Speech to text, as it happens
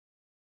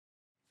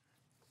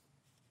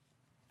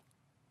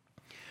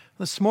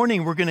This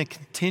morning, we're going to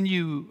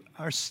continue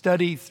our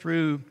study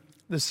through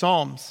the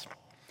Psalms.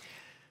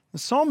 The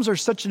Psalms are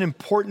such an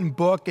important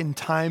book in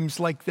times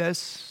like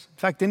this. In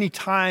fact, any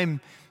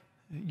time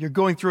you're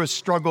going through a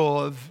struggle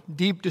of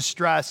deep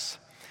distress,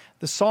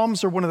 the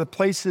Psalms are one of the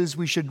places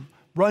we should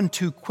run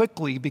to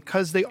quickly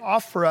because they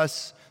offer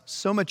us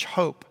so much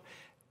hope.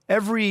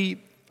 Every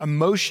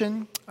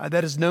emotion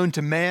that is known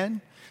to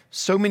man,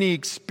 so many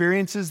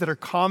experiences that are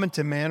common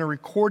to man are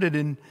recorded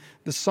in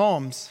the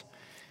Psalms.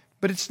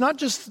 But it's not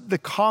just the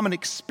common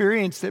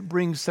experience that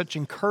brings such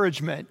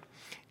encouragement.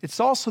 It's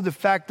also the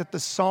fact that the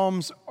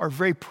Psalms are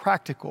very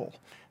practical.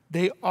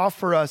 They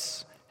offer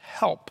us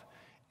help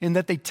in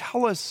that they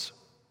tell us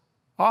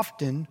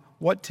often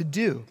what to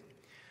do.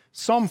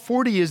 Psalm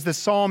 40 is the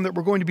psalm that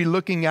we're going to be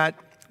looking at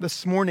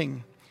this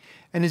morning.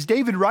 And as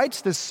David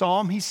writes this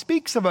psalm, he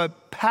speaks of a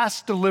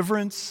past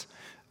deliverance,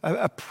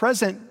 a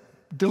present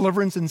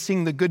deliverance in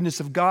seeing the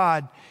goodness of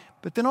God,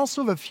 but then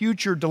also of a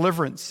future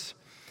deliverance.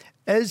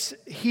 As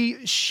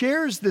he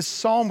shares this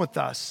psalm with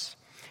us,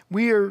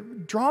 we are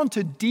drawn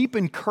to deep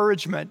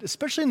encouragement,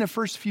 especially in the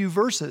first few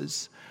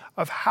verses,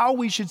 of how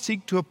we should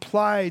seek to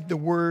apply the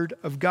word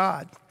of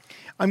God.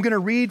 I'm going to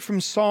read from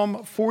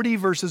Psalm 40,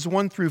 verses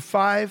 1 through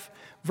 5,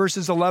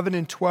 verses 11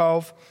 and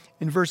 12,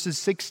 and verses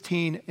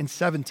 16 and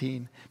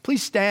 17.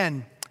 Please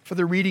stand for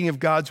the reading of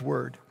God's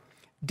word.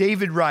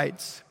 David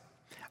writes,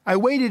 "I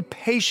waited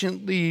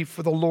patiently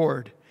for the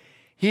Lord.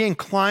 He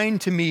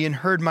inclined to me and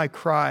heard my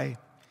cry.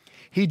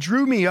 He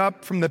drew me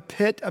up from the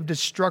pit of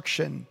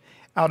destruction,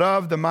 out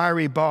of the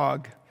miry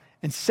bog,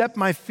 and set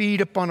my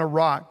feet upon a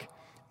rock,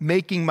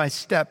 making my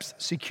steps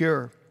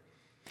secure.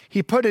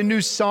 He put a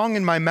new song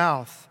in my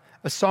mouth,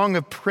 a song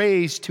of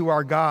praise to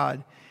our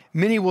God.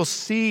 Many will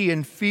see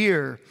and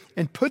fear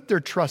and put their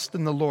trust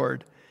in the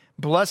Lord.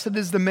 Blessed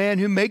is the man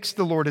who makes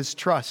the Lord his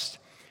trust,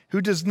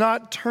 who does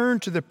not turn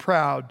to the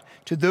proud,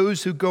 to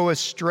those who go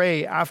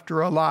astray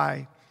after a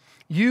lie.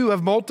 You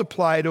have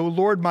multiplied, O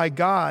Lord my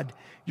God,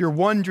 your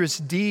wondrous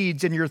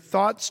deeds and your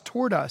thoughts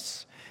toward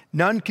us.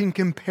 None can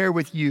compare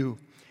with you.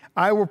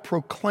 I will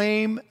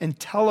proclaim and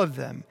tell of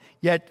them,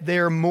 yet they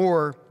are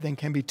more than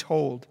can be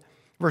told."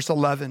 Verse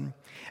 11,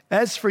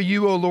 "As for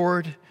you, O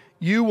Lord,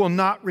 you will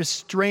not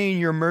restrain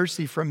your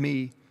mercy from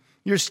me.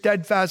 Your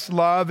steadfast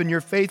love and your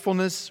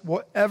faithfulness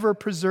will ever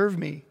preserve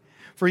me.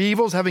 For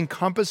evils have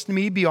encompassed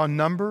me beyond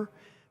number.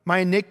 My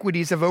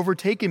iniquities have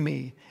overtaken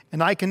me,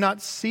 and I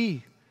cannot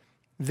see.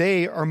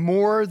 They are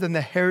more than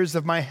the hairs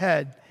of my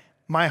head.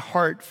 My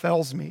heart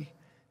fails me."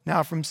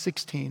 Now from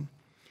 16.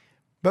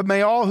 "But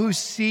may all who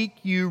seek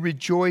you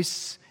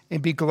rejoice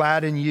and be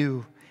glad in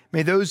you.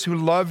 May those who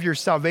love your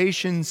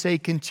salvation say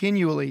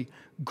continually,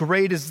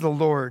 'Great is the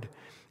Lord.'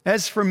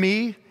 As for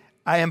me,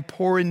 I am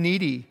poor and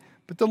needy,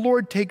 but the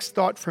Lord takes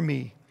thought for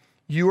me.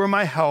 You are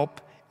my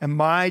help and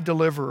my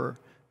deliverer.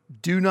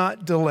 Do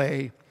not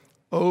delay,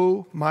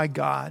 O my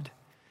God."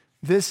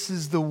 This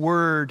is the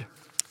word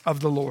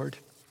of the Lord.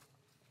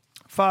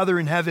 Father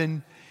in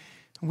heaven,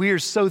 we are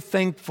so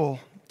thankful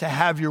to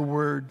have your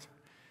word.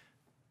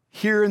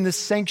 Here in this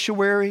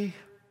sanctuary,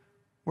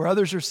 where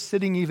others are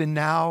sitting even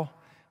now,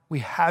 we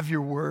have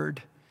your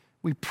word.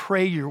 We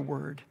pray your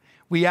word.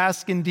 We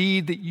ask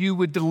indeed that you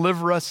would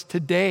deliver us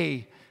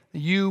today, that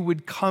you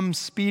would come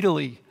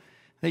speedily,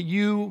 that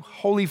you,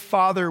 Holy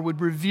Father,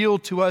 would reveal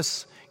to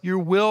us your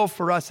will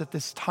for us at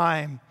this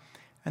time,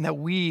 and that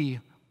we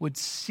would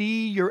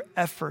see your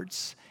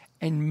efforts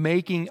in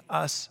making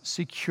us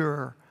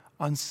secure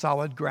on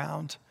solid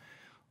ground.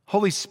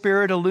 Holy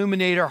Spirit,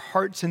 illuminate our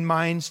hearts and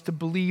minds to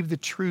believe the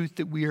truth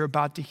that we are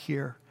about to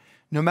hear.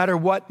 No matter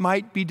what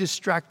might be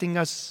distracting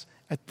us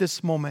at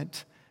this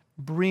moment,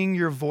 bring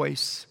your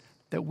voice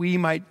that we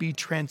might be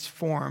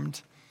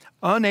transformed,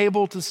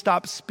 unable to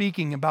stop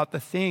speaking about the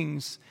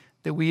things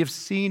that we have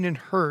seen and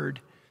heard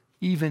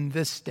even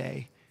this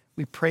day.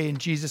 We pray in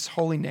Jesus'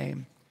 holy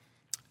name.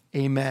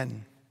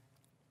 Amen.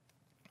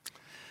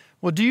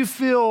 Well, do you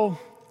feel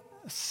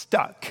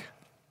stuck?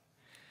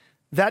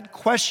 That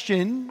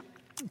question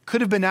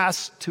could have been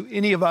asked to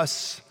any of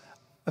us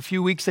a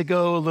few weeks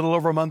ago, a little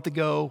over a month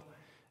ago,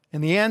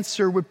 and the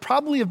answer would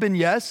probably have been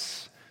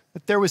yes,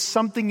 that there was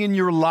something in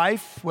your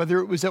life, whether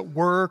it was at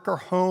work or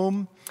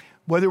home,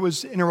 whether it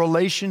was in a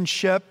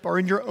relationship or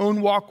in your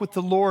own walk with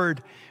the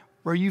Lord,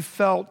 where you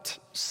felt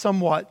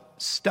somewhat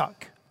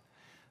stuck.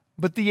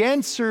 But the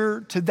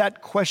answer to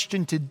that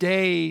question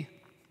today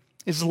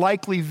is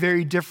likely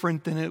very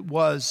different than it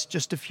was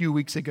just a few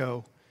weeks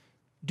ago.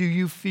 Do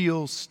you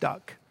feel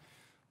stuck?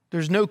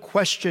 There's no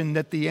question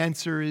that the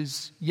answer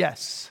is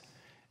yes.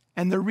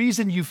 And the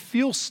reason you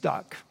feel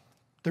stuck,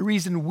 the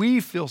reason we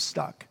feel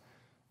stuck,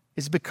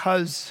 is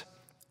because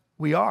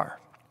we are.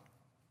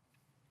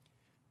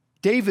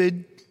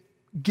 David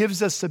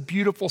gives us a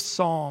beautiful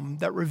psalm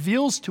that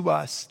reveals to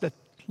us that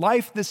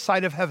life this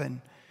side of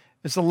heaven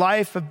is a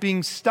life of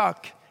being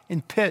stuck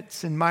in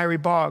pits and miry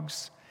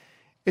bogs.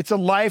 It's a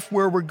life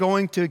where we're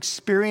going to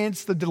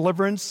experience the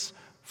deliverance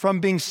from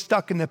being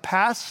stuck in the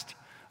past,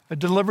 a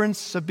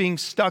deliverance of being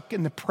stuck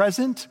in the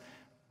present,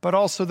 but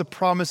also the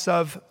promise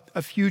of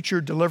a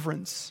future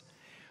deliverance.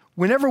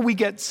 Whenever we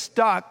get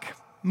stuck,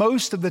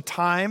 most of the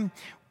time,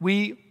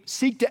 we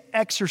seek to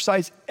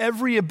exercise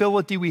every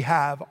ability we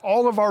have,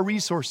 all of our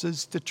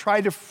resources, to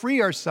try to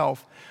free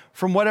ourselves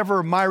from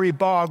whatever miry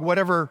bog,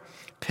 whatever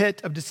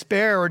pit of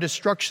despair or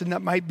destruction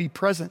that might be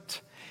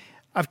present.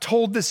 I've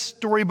told this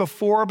story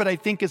before, but I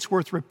think it's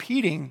worth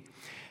repeating.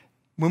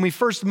 When we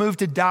first moved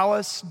to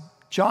Dallas,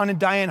 John and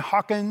Diane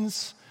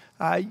Hawkins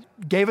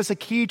gave us a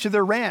key to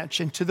their ranch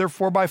and to their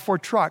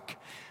 4x4 truck.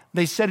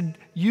 They said,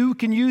 you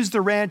can use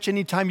the ranch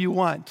anytime you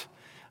want.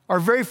 Our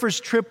very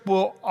first trip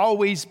will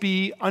always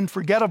be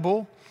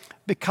unforgettable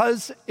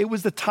because it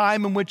was the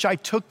time in which I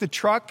took the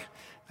truck.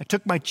 I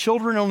took my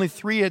children, only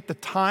 3 at the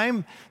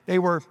time. They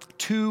were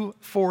 2,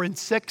 4, and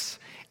 6.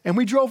 And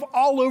we drove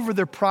all over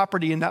their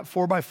property in that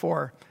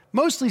 4x4,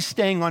 mostly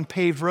staying on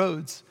paved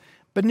roads.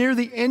 But near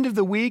the end of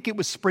the week, it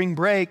was spring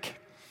break.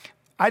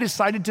 I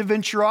decided to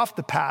venture off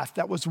the path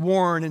that was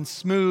worn and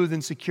smooth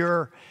and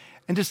secure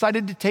and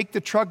decided to take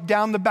the truck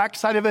down the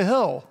backside of a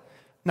hill,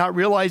 not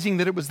realizing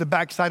that it was the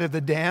backside of the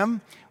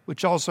dam,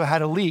 which also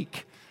had a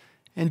leak.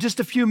 In just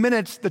a few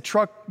minutes, the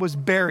truck was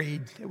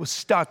buried. It was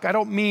stuck. I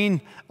don't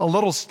mean a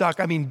little stuck.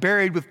 I mean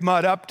buried with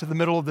mud up to the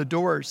middle of the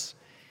doors.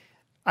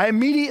 I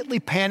immediately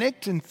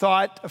panicked and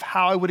thought of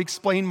how I would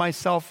explain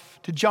myself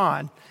to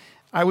John.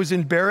 I was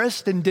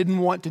embarrassed and didn't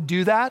want to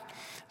do that,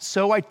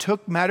 so I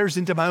took matters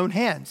into my own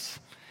hands.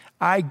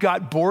 I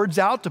got boards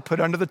out to put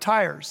under the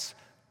tires.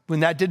 When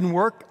that didn't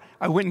work,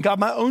 I went and got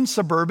my own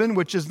Suburban,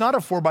 which is not a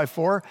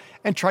 4x4,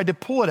 and tried to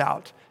pull it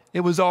out. It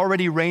was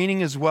already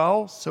raining as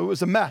well, so it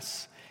was a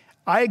mess.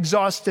 I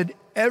exhausted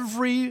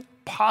every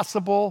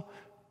possible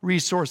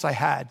resource I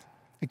had,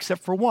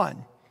 except for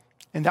one,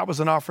 and that was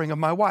an offering of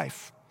my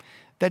wife,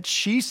 that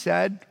she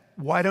said,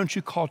 why don't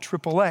you call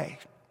AAA?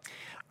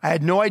 I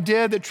had no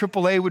idea that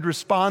AAA would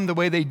respond the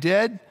way they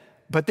did,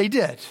 but they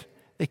did.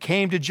 They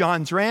came to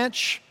John's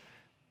ranch,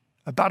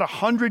 about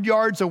 100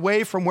 yards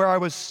away from where I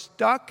was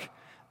stuck.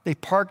 They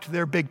parked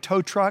their big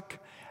tow truck.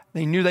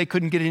 They knew they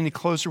couldn't get any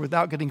closer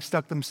without getting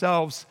stuck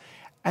themselves.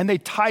 And they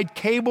tied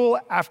cable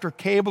after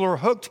cable or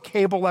hooked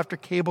cable after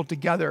cable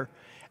together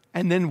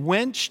and then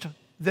winched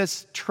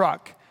this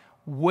truck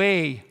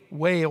way,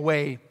 way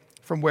away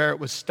from where it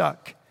was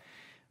stuck.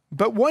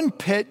 But one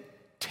pit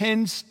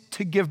tends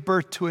to give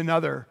birth to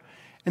another.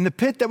 And the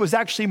pit that was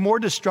actually more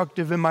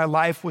destructive in my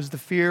life was the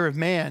fear of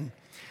man.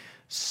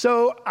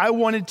 So I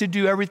wanted to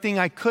do everything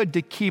I could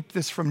to keep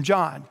this from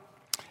John.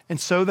 And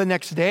so the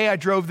next day, I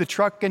drove the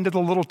truck into the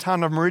little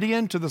town of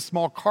Meridian to the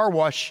small car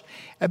wash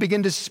and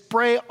began to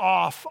spray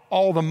off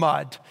all the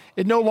mud.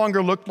 It no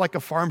longer looked like a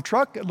farm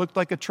truck. It looked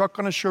like a truck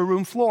on a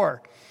showroom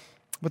floor.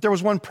 But there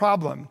was one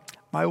problem.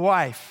 My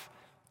wife,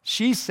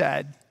 she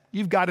said,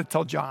 you've got to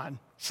tell John.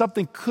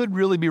 Something could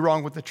really be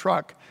wrong with the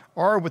truck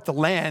or with the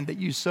land that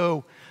you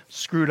so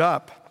screwed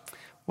up.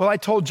 Well, I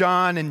told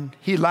John, and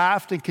he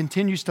laughed and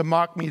continues to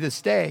mock me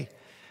this day.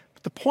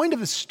 But the point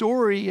of the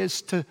story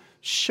is to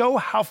show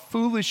how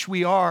foolish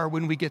we are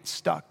when we get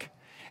stuck.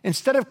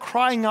 Instead of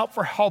crying out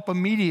for help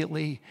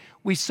immediately,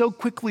 we so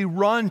quickly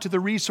run to the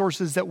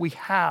resources that we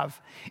have.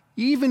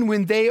 Even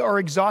when they are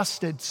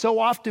exhausted, so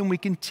often we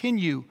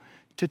continue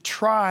to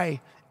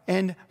try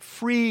and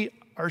free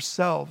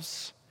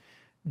ourselves.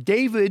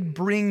 David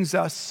brings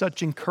us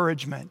such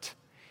encouragement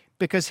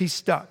because he's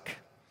stuck.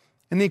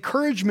 And the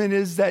encouragement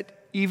is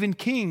that even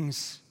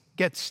kings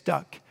get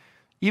stuck,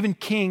 even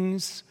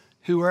kings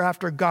who are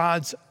after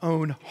God's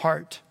own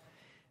heart.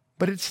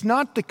 But it's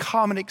not the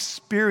common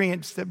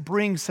experience that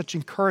brings such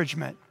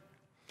encouragement.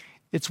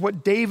 It's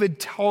what David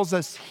tells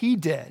us he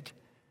did.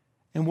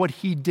 And what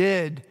he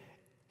did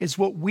is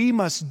what we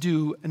must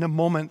do in a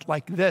moment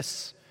like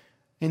this.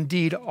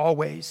 Indeed,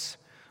 always.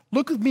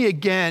 Look with me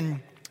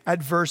again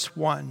at verse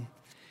 1.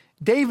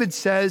 David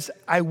says,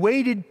 I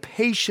waited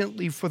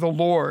patiently for the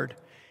Lord.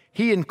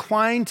 He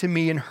inclined to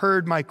me and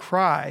heard my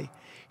cry.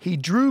 He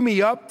drew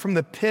me up from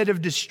the pit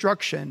of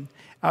destruction,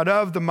 out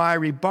of the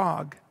miry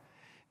bog.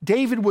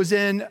 David was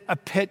in a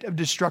pit of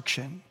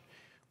destruction.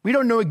 We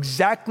don't know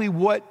exactly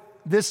what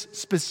this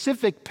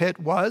specific pit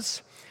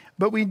was,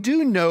 but we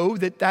do know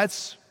that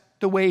that's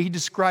the way he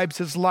describes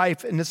his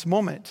life in this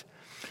moment.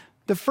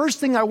 The first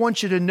thing I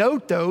want you to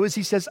note, though, is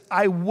he says,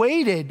 I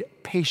waited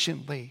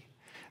patiently.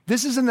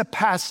 This is in the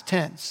past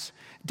tense.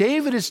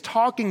 David is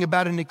talking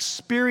about an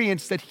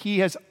experience that he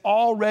has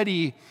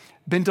already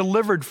been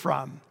delivered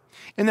from.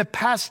 In the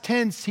past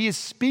tense, he is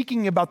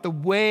speaking about the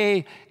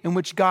way in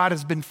which God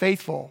has been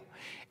faithful.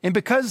 And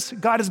because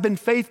God has been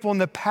faithful in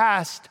the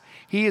past,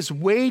 he is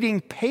waiting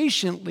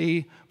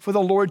patiently for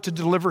the Lord to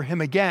deliver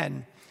him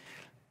again.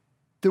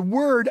 The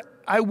word,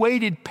 I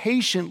waited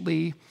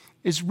patiently,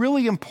 is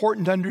really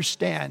important to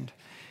understand.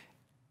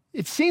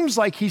 It seems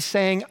like he's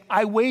saying,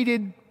 I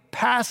waited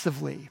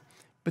passively,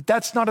 but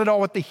that's not at all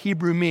what the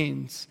Hebrew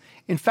means.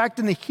 In fact,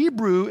 in the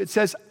Hebrew, it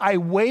says, I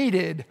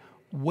waited.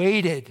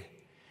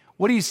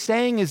 What he's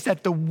saying is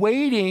that the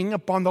waiting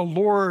upon the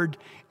Lord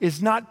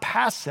is not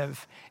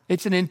passive.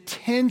 It's an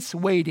intense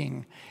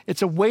waiting.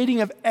 It's a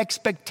waiting of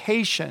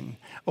expectation,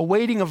 a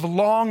waiting of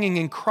longing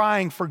and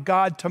crying for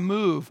God to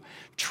move,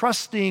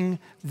 trusting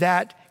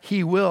that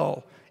he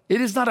will.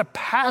 It is not a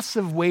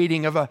passive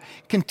waiting of a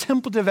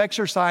contemplative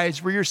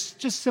exercise where you're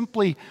just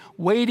simply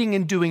waiting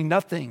and doing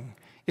nothing.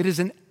 It is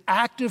an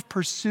active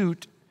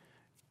pursuit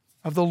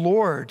of the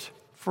Lord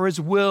for his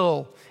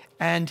will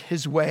and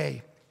his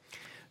way.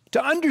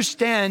 To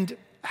understand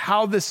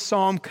how this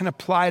psalm can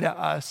apply to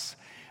us,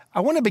 I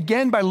want to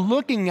begin by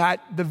looking at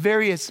the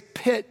various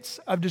pits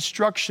of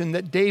destruction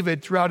that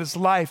David throughout his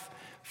life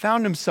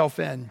found himself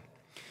in.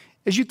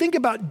 As you think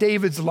about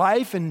David's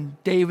life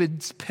and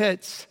David's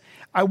pits,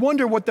 I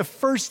wonder what the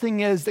first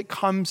thing is that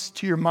comes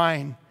to your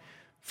mind.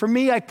 For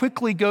me, I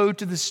quickly go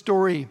to the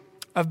story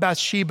of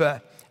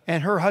Bathsheba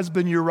and her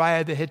husband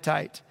Uriah the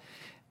Hittite.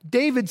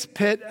 David's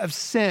pit of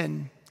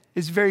sin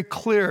is very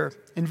clear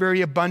and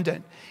very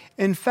abundant.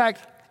 In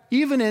fact,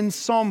 even in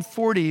Psalm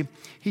 40,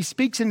 he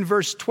speaks in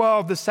verse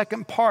 12, the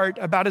second part,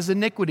 about his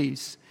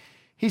iniquities.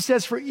 He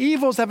says, "For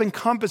evils have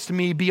encompassed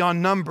me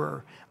beyond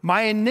number.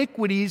 My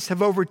iniquities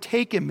have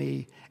overtaken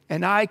me,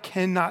 and I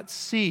cannot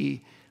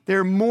see.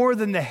 They're more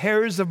than the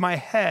hairs of my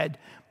head.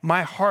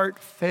 My heart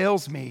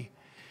fails me."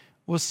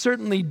 Well,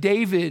 certainly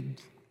David,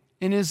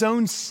 in his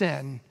own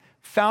sin,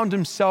 found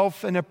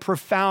himself in a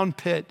profound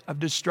pit of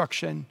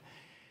destruction.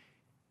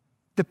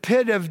 The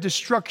pit of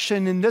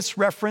destruction in this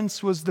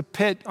reference was the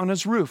pit on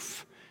his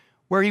roof,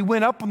 where he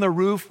went up on the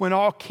roof when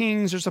all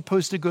kings are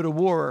supposed to go to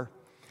war.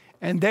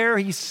 And there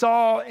he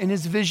saw in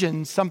his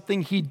vision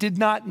something he did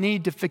not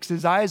need to fix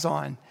his eyes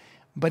on,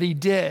 but he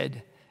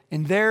did.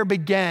 And there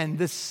began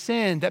the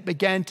sin that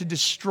began to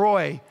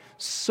destroy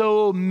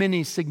so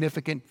many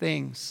significant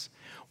things.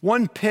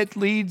 One pit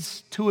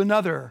leads to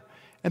another.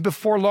 And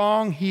before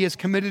long, he has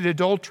committed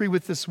adultery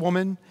with this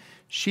woman.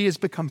 She has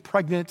become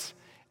pregnant.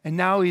 And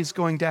now he's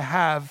going to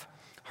have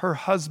her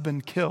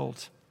husband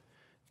killed.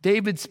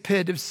 David's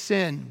pit of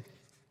sin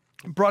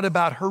brought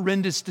about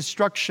horrendous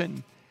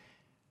destruction.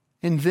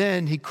 And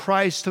then he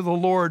cries to the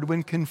Lord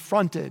when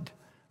confronted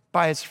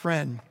by his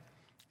friend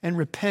and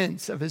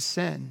repents of his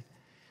sin.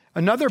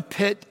 Another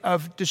pit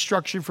of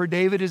destruction for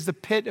David is the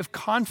pit of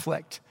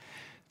conflict.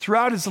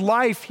 Throughout his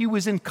life, he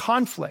was in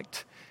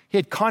conflict. He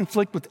had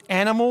conflict with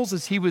animals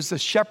as he was a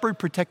shepherd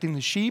protecting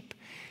the sheep.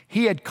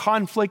 He had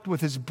conflict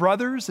with his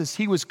brothers as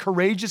he was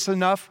courageous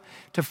enough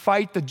to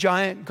fight the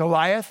giant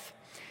Goliath.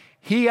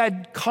 He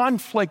had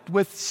conflict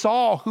with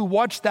Saul, who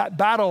watched that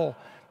battle,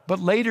 but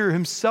later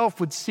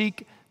himself would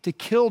seek to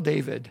kill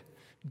David.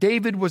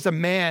 David was a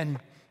man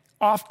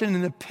often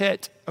in the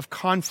pit of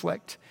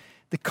conflict.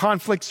 The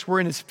conflicts were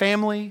in his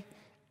family,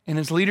 in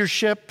his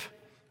leadership,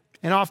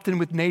 and often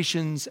with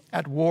nations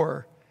at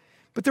war.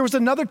 But there was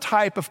another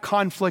type of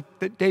conflict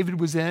that David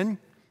was in,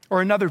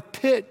 or another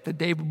pit that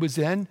David was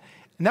in,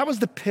 and that was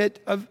the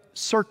pit of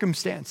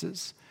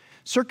circumstances.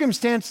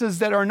 Circumstances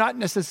that are not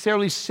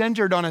necessarily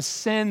centered on a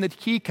sin that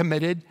he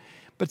committed,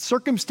 but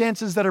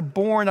circumstances that are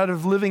born out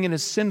of living in a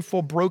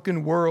sinful,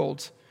 broken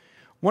world.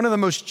 One of the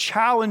most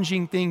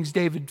challenging things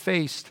David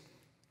faced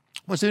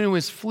was when he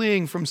was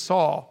fleeing from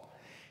Saul.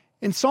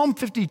 In Psalm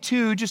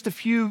 52, just a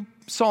few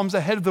psalms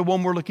ahead of the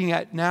one we're looking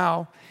at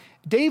now,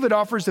 David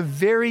offers a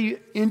very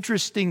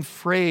interesting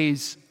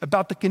phrase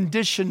about the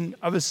condition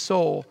of his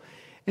soul.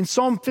 In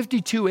Psalm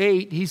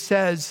 52:8, he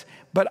says,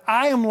 "But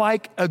I am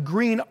like a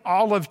green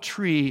olive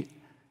tree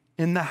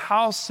in the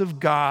house of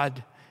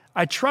God.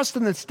 I trust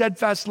in the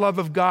steadfast love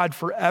of God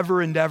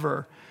forever and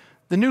ever."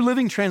 The New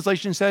Living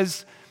Translation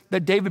says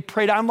that David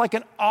prayed, "I'm like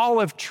an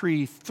olive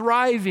tree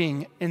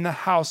thriving in the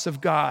house of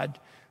God."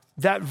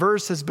 That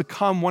verse has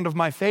become one of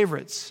my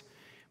favorites.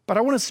 But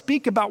I want to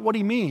speak about what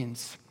he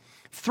means.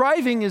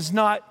 Thriving is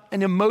not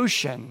an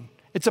emotion.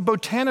 It's a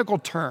botanical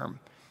term.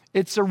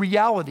 It's a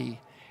reality.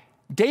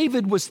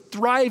 David was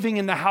thriving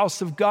in the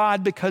house of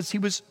God because he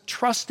was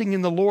trusting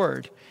in the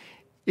Lord.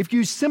 If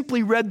you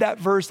simply read that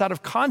verse out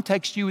of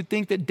context, you would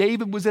think that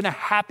David was in a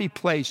happy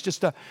place,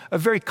 just a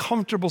very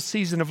comfortable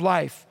season of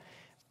life.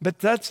 But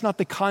that's not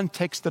the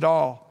context at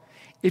all.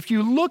 If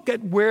you look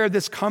at where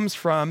this comes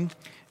from,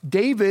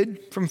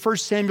 David, from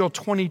 1 Samuel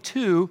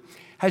 22,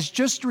 has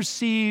just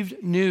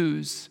received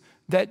news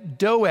that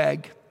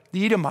Doeg,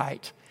 the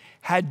Edomite,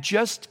 had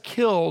just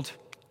killed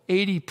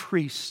 80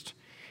 priests.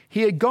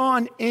 He had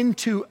gone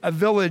into a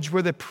village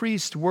where the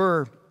priests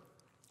were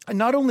and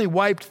not only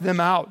wiped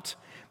them out,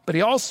 but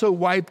he also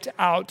wiped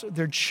out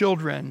their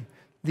children,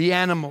 the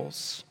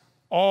animals,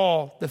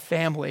 all the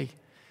family.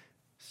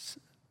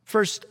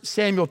 1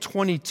 Samuel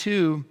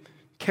 22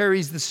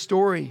 carries the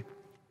story.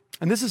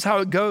 And this is how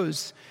it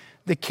goes.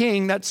 The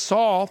king, that's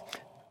Saul,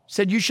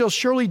 said, "You shall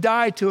surely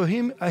die to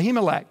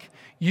Ahimelech,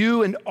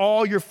 you and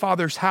all your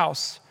father's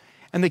house."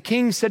 And the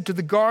king said to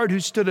the guard who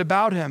stood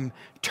about him,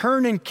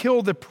 "Turn and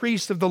kill the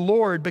priests of the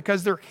Lord,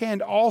 because their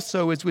hand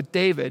also is with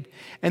David."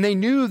 And they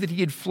knew that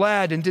he had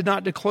fled and did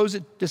not disclose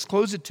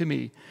it to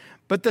me.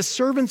 But the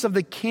servants of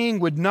the king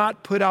would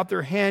not put out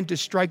their hand to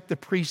strike the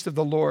priest of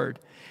the Lord.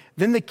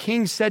 Then the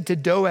king said to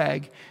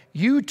Doeg,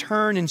 you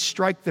turn and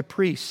strike the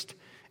priest.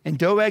 And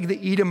Doeg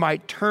the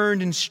Edomite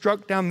turned and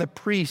struck down the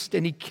priest,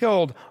 and he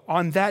killed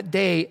on that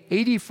day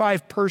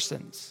 85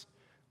 persons,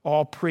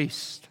 all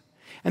priests.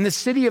 And the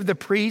city of the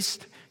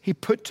priest he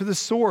put to the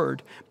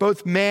sword,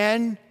 both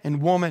man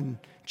and woman,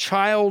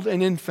 child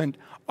and infant,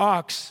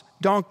 ox,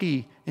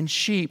 donkey, and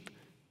sheep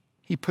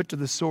he put to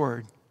the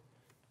sword.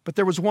 But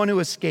there was one who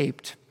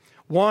escaped.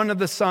 One of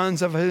the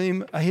sons of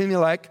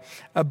Ahimelech,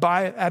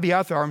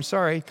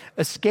 Abiathar,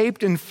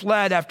 escaped and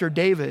fled after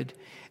David.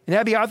 And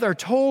Abiathar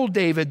told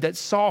David that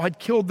Saul had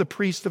killed the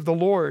priest of the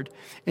Lord.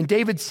 And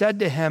David said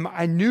to him,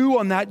 I knew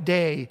on that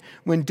day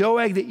when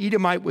Doeg the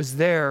Edomite was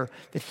there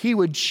that he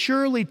would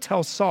surely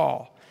tell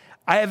Saul,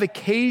 I have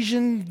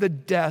occasioned the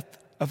death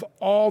of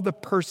all the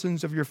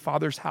persons of your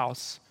father's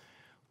house.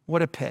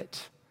 What a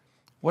pit.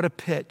 What a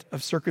pit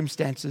of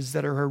circumstances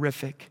that are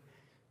horrific.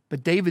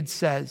 But David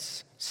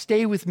says,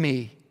 stay with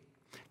me.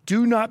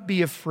 Do not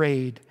be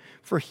afraid,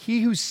 for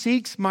he who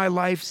seeks my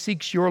life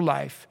seeks your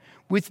life.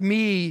 With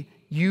me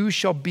you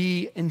shall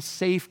be in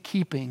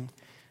safekeeping.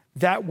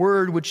 That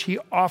word which he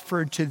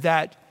offered to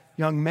that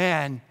young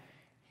man,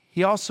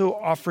 he also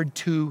offered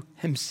to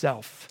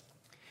himself.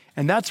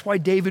 And that's why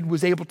David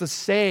was able to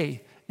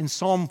say in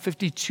Psalm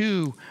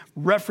 52,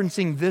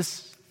 referencing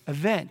this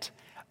event,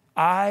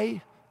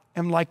 I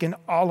am like an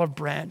olive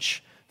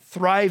branch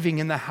thriving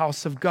in the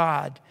house of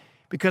God,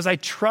 because I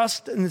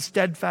trust in the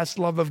steadfast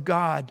love of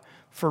God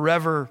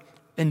forever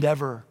and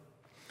ever.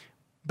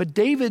 But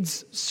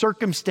David's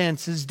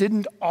circumstances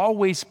didn't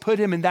always put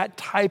him in that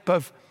type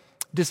of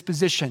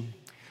disposition.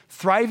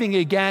 Thriving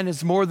again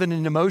is more than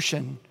an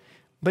emotion,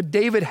 but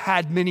David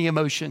had many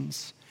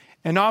emotions,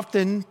 and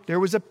often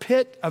there was a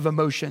pit of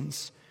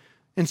emotions.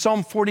 In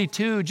Psalm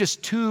 42,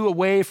 just 2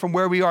 away from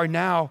where we are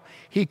now,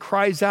 he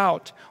cries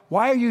out,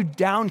 why are you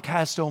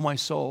downcast, O my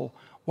soul?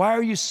 Why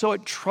are you so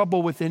at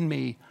trouble within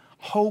me?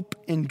 Hope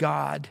in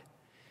God.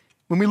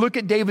 When we look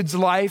at David's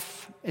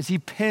life as he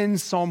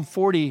pens Psalm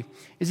 40,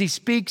 as he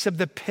speaks of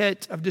the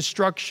pit of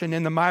destruction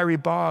in the miry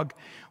bog,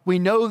 we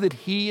know that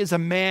he is a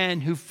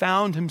man who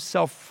found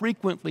himself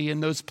frequently in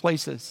those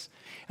places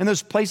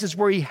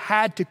where he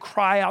had to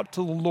cry out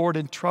to the Lord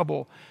in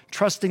trouble,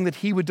 trusting that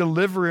he would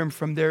deliver him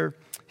from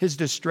his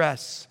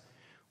distress.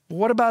 But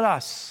what about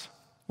us?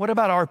 What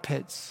about our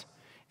pits?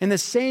 In the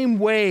same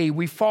way,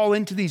 we fall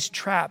into these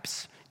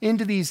traps,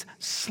 into these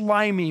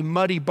slimy,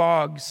 muddy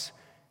bogs.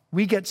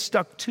 We get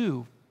stuck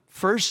too.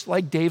 First,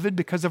 like David,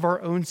 because of our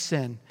own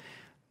sin.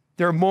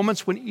 There are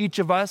moments when each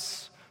of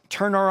us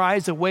turn our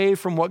eyes away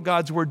from what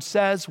God's word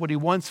says, what he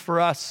wants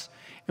for us,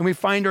 and we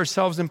find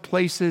ourselves in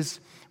places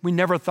we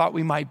never thought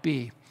we might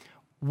be.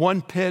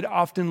 One pit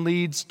often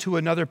leads to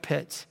another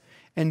pit,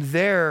 and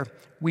there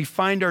we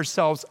find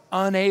ourselves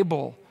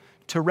unable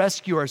to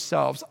rescue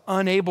ourselves,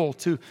 unable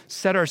to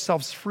set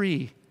ourselves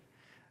free.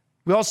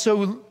 We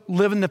also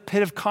live in the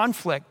pit of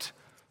conflict,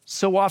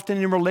 so often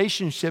in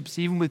relationships,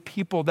 even with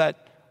people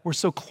that we're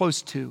so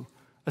close to,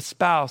 a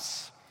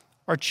spouse,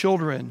 our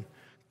children,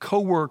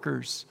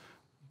 co-workers,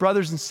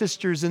 brothers and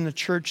sisters in the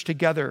church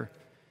together.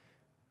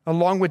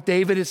 Along with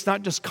David, it's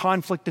not just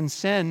conflict and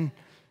sin,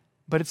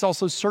 but it's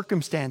also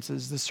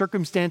circumstances, the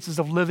circumstances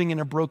of living in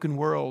a broken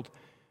world.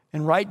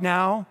 And right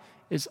now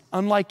is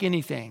unlike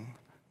anything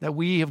that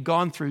we have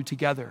gone through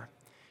together.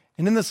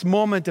 And in this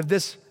moment of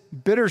this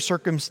bitter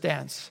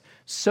circumstance,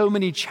 so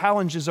many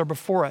challenges are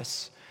before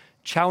us.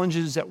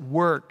 Challenges at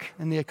work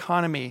and the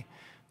economy,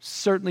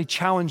 certainly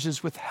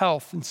challenges with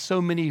health, and so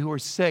many who are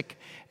sick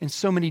and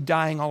so many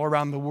dying all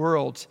around the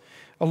world.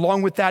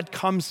 Along with that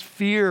comes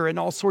fear and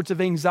all sorts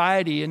of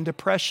anxiety and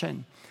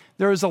depression.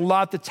 There is a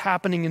lot that's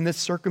happening in this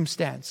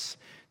circumstance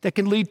that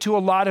can lead to a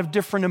lot of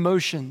different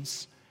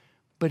emotions.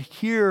 But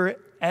here,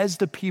 as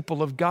the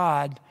people of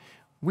God,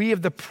 we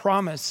have the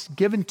promise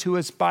given to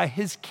us by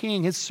his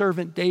king, his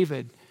servant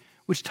David,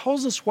 which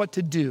tells us what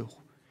to do.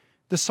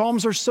 The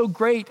Psalms are so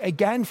great,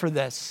 again, for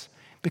this,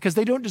 because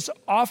they don't just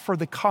offer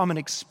the common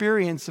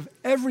experience of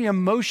every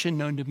emotion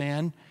known to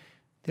man.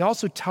 They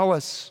also tell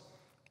us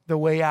the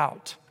way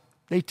out.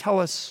 They tell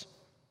us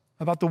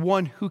about the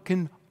one who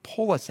can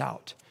pull us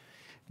out.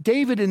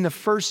 David, in the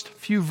first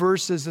few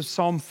verses of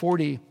Psalm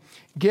 40,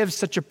 gives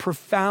such a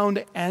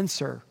profound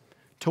answer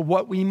to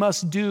what we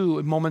must do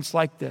in moments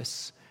like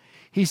this.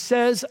 He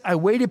says, I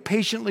waited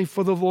patiently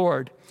for the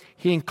Lord.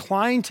 He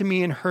inclined to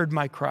me and heard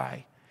my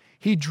cry.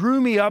 He drew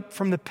me up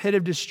from the pit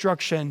of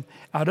destruction,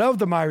 out of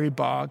the miry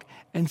bog,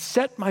 and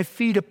set my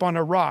feet upon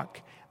a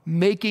rock,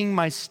 making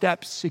my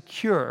steps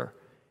secure.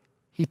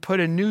 He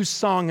put a new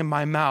song in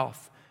my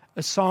mouth,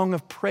 a song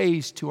of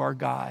praise to our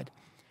God.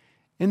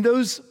 In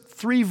those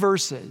 3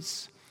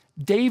 verses,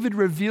 David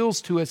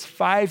reveals to us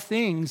 5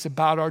 things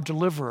about our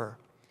deliverer,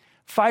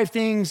 5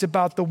 things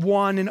about the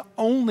one and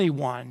only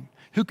one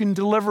who can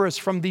deliver us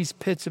from these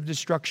pits of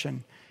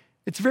destruction.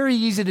 It's very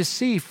easy to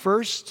see.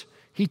 First,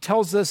 he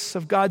tells us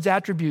of God's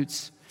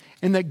attributes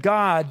and that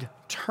God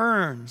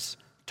turns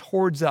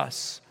towards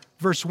us.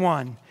 Verse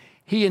 1,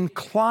 He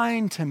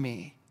inclined to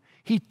me.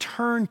 He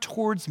turned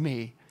towards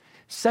me.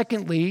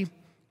 Secondly,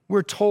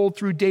 we're told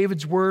through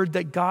David's word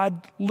that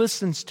God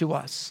listens to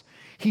us.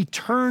 He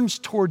turns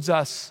towards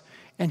us,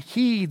 and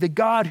he, the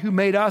God who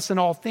made us and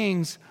all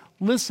things,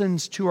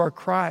 listens to our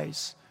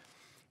cries.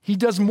 He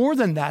does more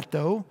than that,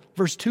 though.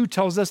 Verse 2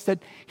 tells us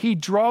that he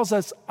draws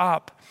us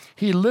up.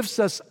 He lifts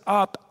us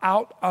up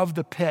out of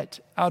the pit,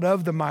 out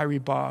of the miry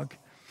bog.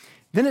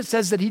 Then it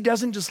says that he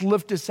doesn't just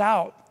lift us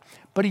out,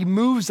 but he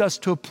moves us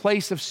to a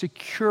place of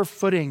secure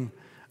footing,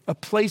 a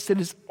place that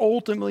is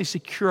ultimately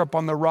secure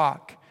upon the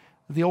rock,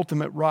 the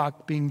ultimate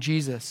rock being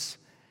Jesus.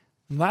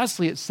 And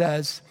lastly, it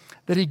says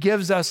that he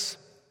gives us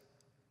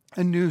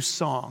a new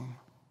song.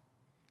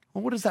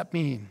 Well, what does that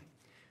mean?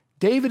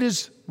 David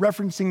is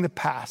referencing the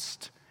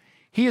past.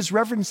 He is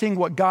referencing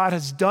what God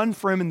has done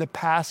for him in the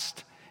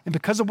past. And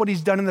because of what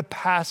he's done in the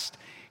past,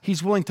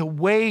 he's willing to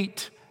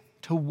wait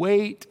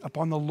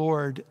upon the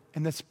Lord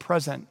in this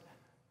present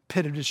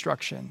pit of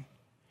destruction.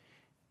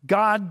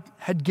 God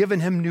had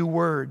given him new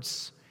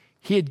words.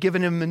 He had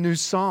given him a new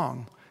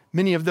song.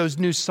 Many of those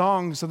new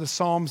songs are the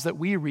Psalms that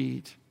we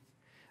read.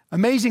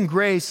 Amazing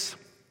Grace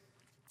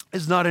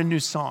is not a new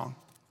song,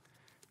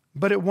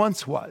 but it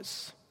once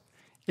was.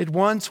 It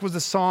once was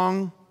a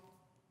song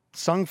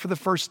sung for the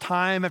first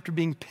time after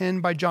being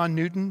penned by John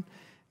Newton,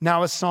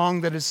 now a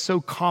song that is so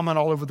common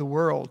all over the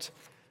world.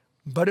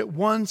 But it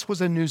once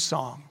was a new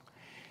song.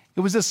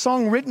 It was a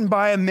song written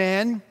by a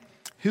man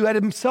who had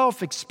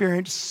himself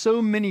experienced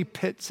so many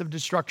pits of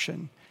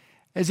destruction.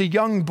 As a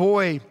young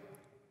boy,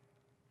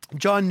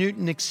 John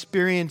Newton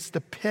experienced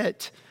the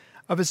pit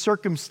of a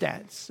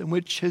circumstance in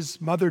which his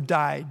mother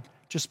died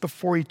just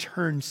before he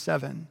turned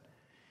 7.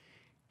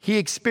 He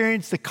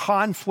experienced the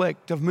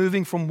conflict of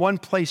moving from one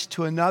place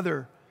to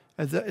another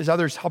as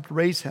others helped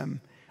raise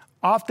him,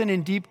 often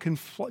in deep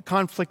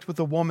conflict with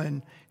a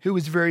woman who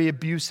was very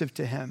abusive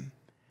to him.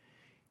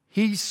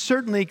 He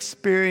certainly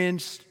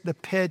experienced the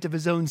pit of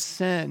his own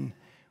sin,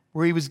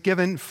 where he was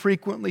given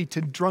frequently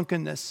to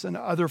drunkenness and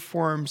other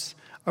forms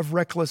of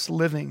reckless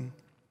living.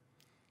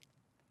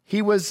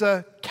 He was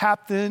a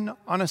captain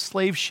on a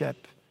slave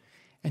ship,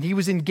 and he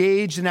was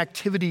engaged in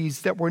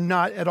activities that were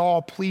not at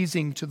all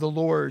pleasing to the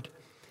Lord.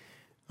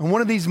 And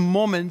one of these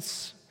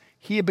moments,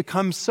 he had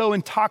become so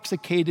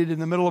intoxicated in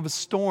the middle of a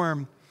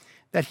storm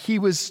that he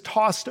was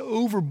tossed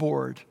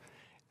overboard.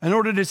 In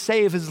order to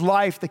save his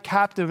life, the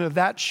captain of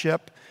that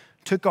ship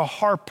took a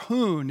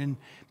harpoon and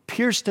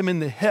pierced him in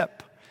the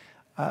hip,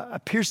 a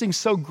piercing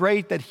so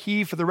great that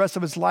he, for the rest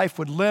of his life,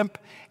 would limp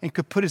and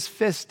could put his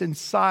fist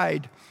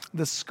inside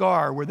the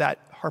scar where that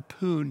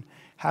harpoon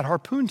had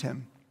harpooned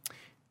him.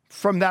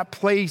 From that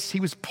place, he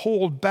was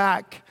pulled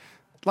back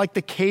like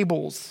the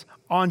cables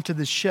onto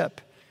the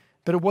ship.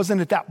 But it wasn't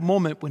at that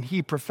moment when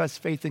he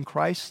professed faith in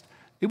Christ.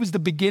 It was the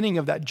beginning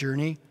of that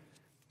journey.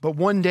 But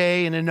one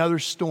day in another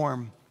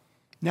storm,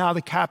 now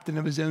the captain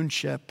of his own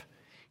ship,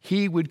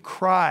 he would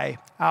cry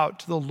out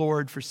to the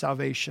Lord for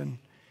salvation.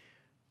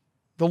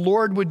 The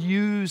Lord would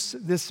use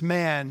this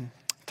man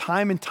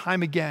time and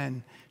time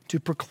again to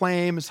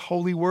proclaim his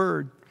holy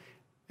word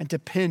and to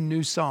pen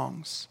new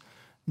songs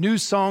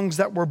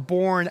that were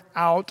born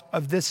out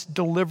of this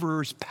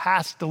deliverer's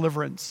past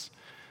deliverance,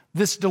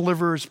 this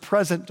deliverer's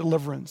present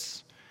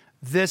deliverance,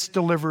 this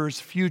deliverer's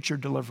future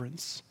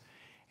deliverance.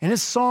 And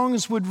his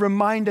songs would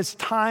remind us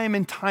time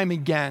and time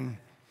again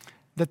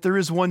that there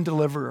is one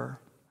deliverer,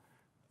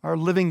 our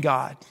living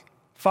God,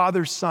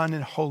 Father, Son,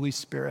 and Holy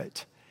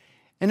Spirit.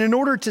 And in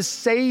order to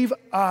save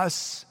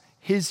us,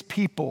 his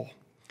people,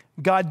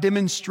 God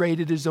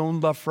demonstrated his own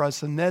love for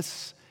us in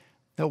this,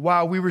 that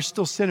while we were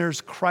still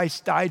sinners,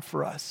 Christ died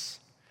for us.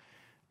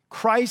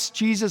 Christ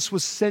Jesus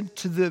was sent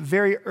to the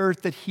very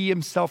earth that he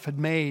himself had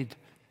made.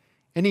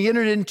 And he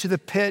entered into the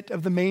pit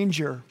of the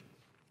manger,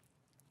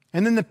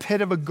 and then the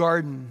pit of a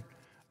garden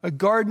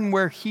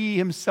where he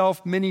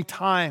himself many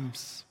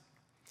times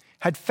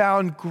had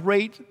found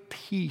great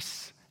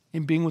peace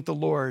in being with the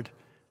Lord,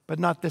 but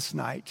not this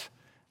night.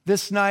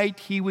 This night,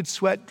 he would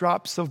sweat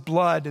drops of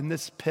blood in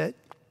this pit,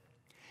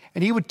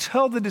 and he would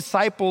tell the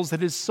disciples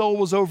that his soul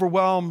was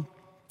overwhelmed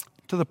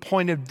to the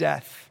point of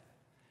death,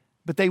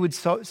 but they would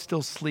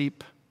still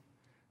sleep.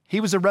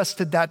 He was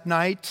arrested that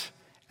night,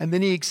 and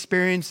then he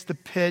experienced the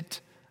pit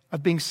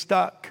of being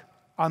stuck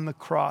on the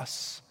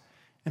cross.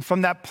 And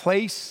from that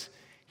place,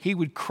 he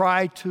would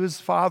cry to his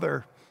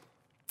Father.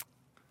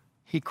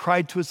 He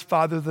cried to his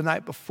Father the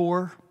night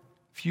before,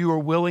 "If you are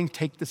willing,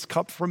 take this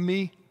cup from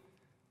me."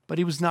 But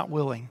he was not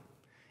willing.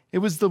 It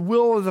was the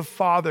will of the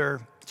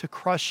Father to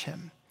crush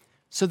him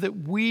so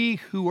that we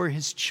who are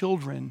his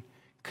children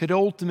could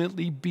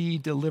ultimately be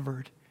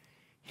delivered.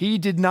 He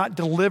did not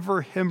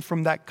deliver him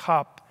from that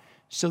cup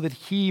so that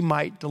he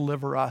might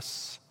deliver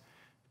us.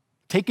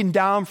 Taken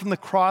down from the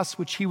cross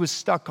which he was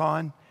stuck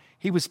on,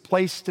 he was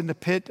placed in the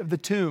pit of the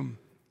tomb.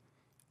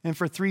 And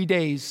for 3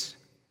 days,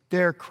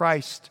 there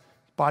Christ's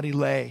body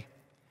lay.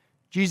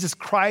 Jesus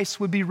Christ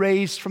would be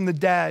raised from the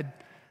dead.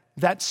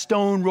 That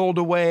stone rolled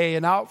away,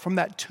 and out from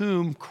that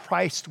tomb,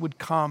 Christ would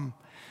come,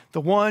 the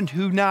one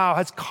who now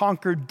has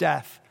conquered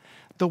death,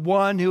 the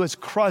one who has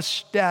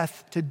crushed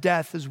death to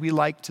death, as we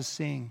like to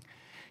sing.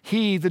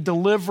 He, the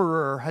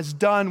deliverer, has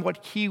done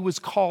what he was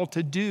called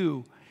to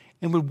do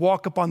and would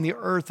walk upon the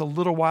earth a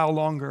little while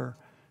longer,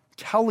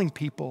 telling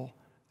people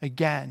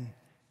again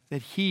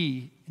that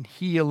he and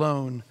he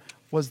alone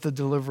was the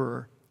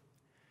deliverer.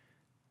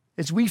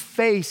 As we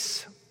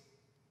face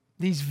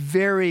these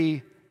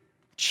very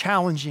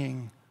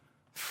challenging,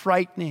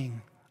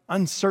 frightening,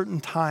 uncertain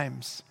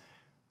times,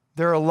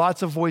 there are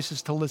lots of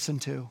voices to listen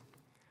to,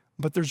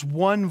 but there's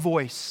one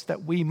voice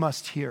that we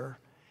must hear,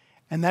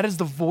 and that is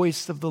the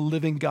voice of the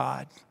living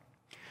God,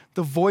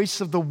 the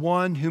voice of the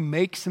one who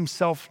makes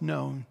himself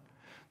known,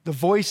 the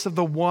voice of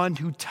the one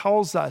who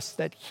tells us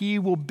that he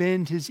will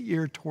bend his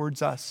ear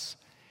towards us,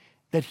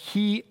 that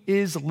he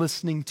is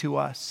listening to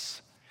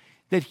us,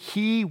 that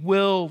he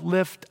will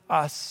lift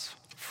us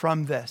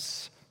from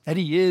this, that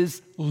he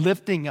is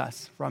lifting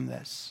us from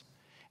this,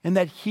 and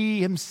that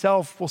he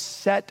himself will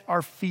set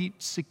our feet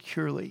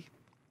securely,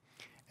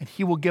 and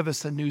he will give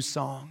us a new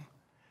song.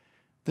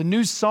 The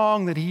new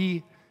song that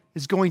he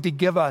is going to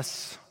give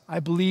us, I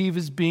believe,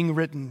 is being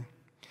written.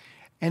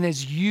 And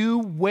as you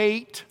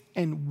wait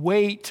and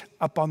wait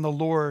upon the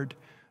Lord,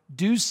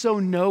 do so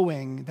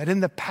knowing that in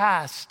the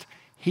past,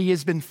 he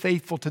has been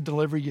faithful to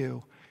deliver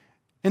you.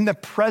 In the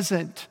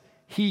present,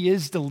 he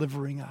is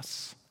delivering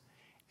us.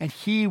 And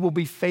he will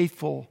be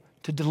faithful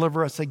to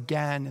deliver us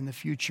again in the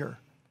future.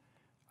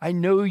 I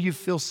know you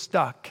feel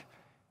stuck.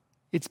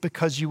 It's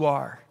because you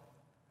are.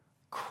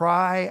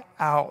 Cry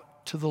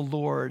out to the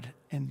Lord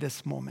in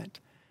this moment.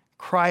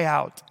 Cry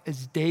out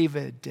as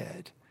David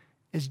did,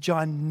 as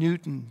John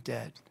Newton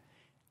did,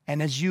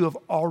 and as you have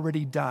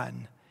already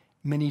done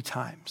many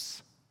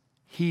times.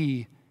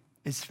 He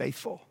is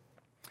faithful.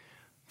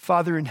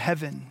 Father in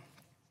heaven,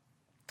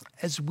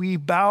 as we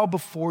bow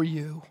before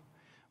you,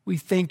 we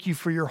thank you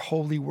for your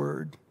holy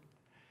word.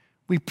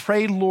 We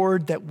pray,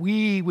 Lord, that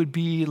we would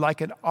be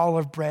like an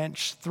olive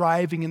branch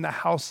thriving in the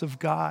house of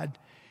God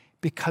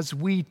because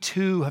we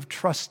too have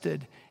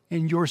trusted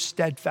in your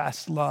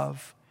steadfast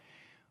love.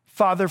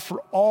 Father,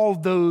 for all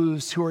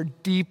those who are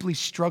deeply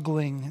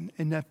struggling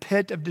in a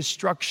pit of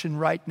destruction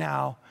right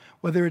now,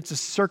 whether it's a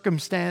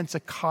circumstance, a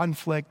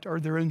conflict, or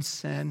their own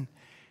sin,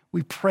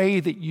 we pray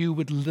that you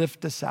would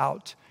lift us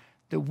out,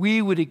 that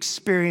we would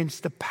experience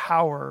the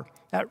power,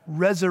 that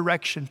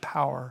resurrection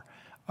power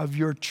of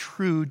your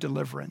true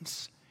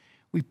deliverance.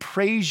 We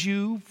praise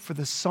you for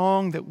the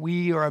song that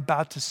we are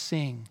about to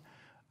sing,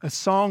 a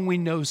song we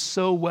know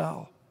so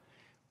well.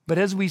 But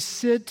as we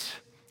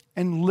sit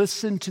and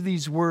listen to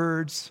these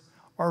words,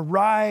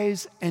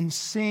 arise and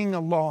sing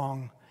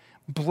along.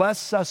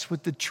 Bless us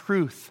with the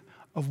truth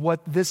of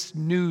what this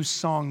new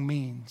song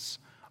means,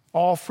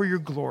 all for your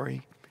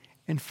glory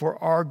and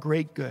for our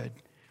great good.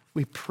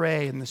 We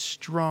pray in the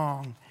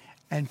strong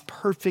and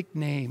perfect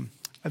name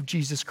of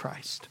Jesus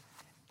Christ.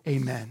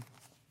 Amen.